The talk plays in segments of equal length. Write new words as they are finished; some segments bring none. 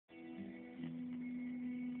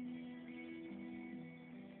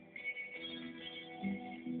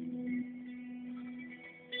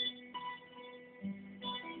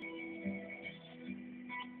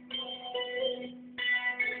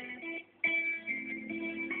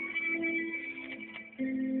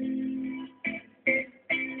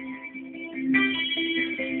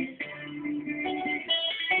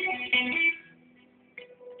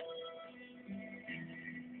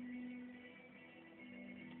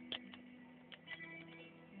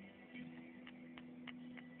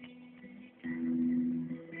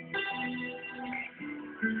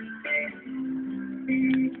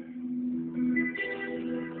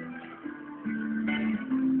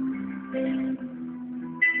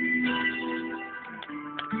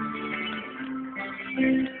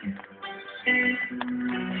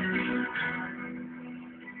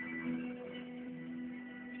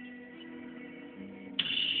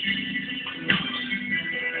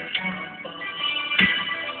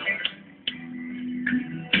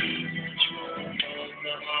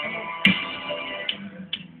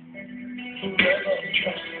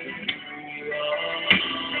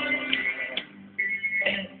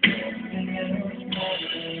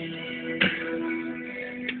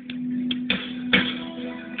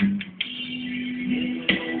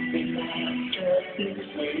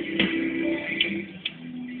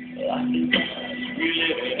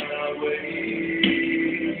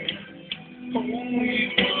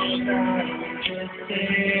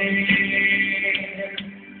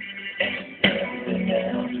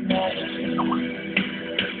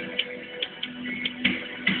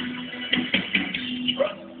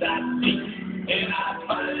And I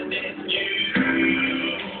find it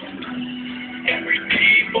new every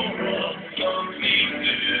day for us something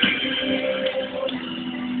new.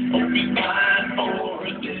 Open mind for a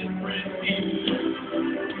different view,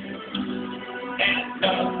 and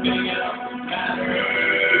nothing else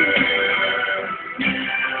matters.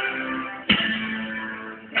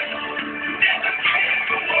 Never care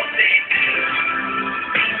for what they do.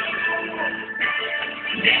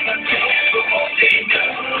 Never care for what they do.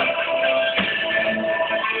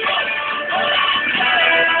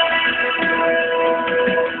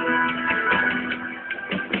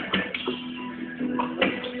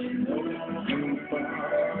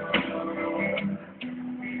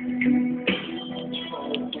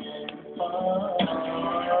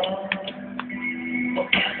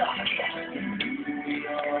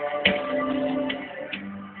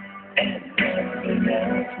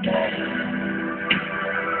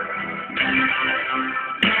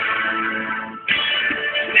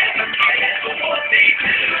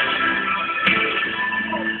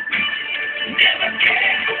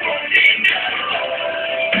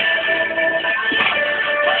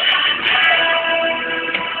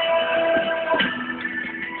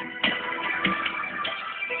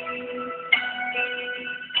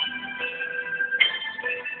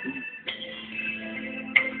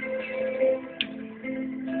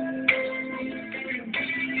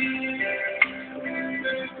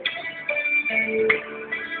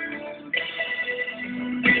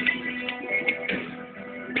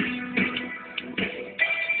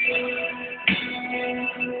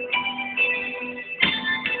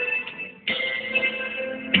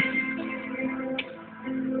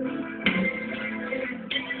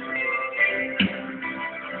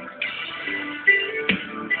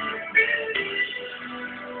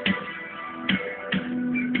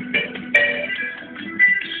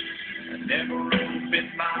 Never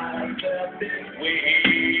open myself this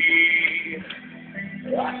way.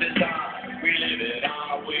 Life is ours, we live it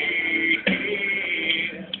our way.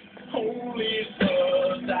 Holy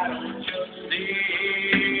love, I don't just see,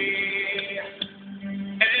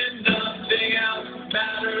 and nothing else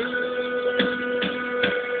matters.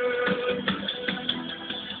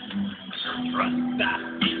 Trust I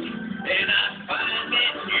see, and I find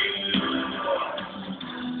it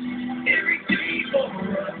new every day for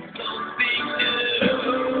us.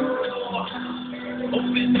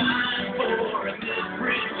 Open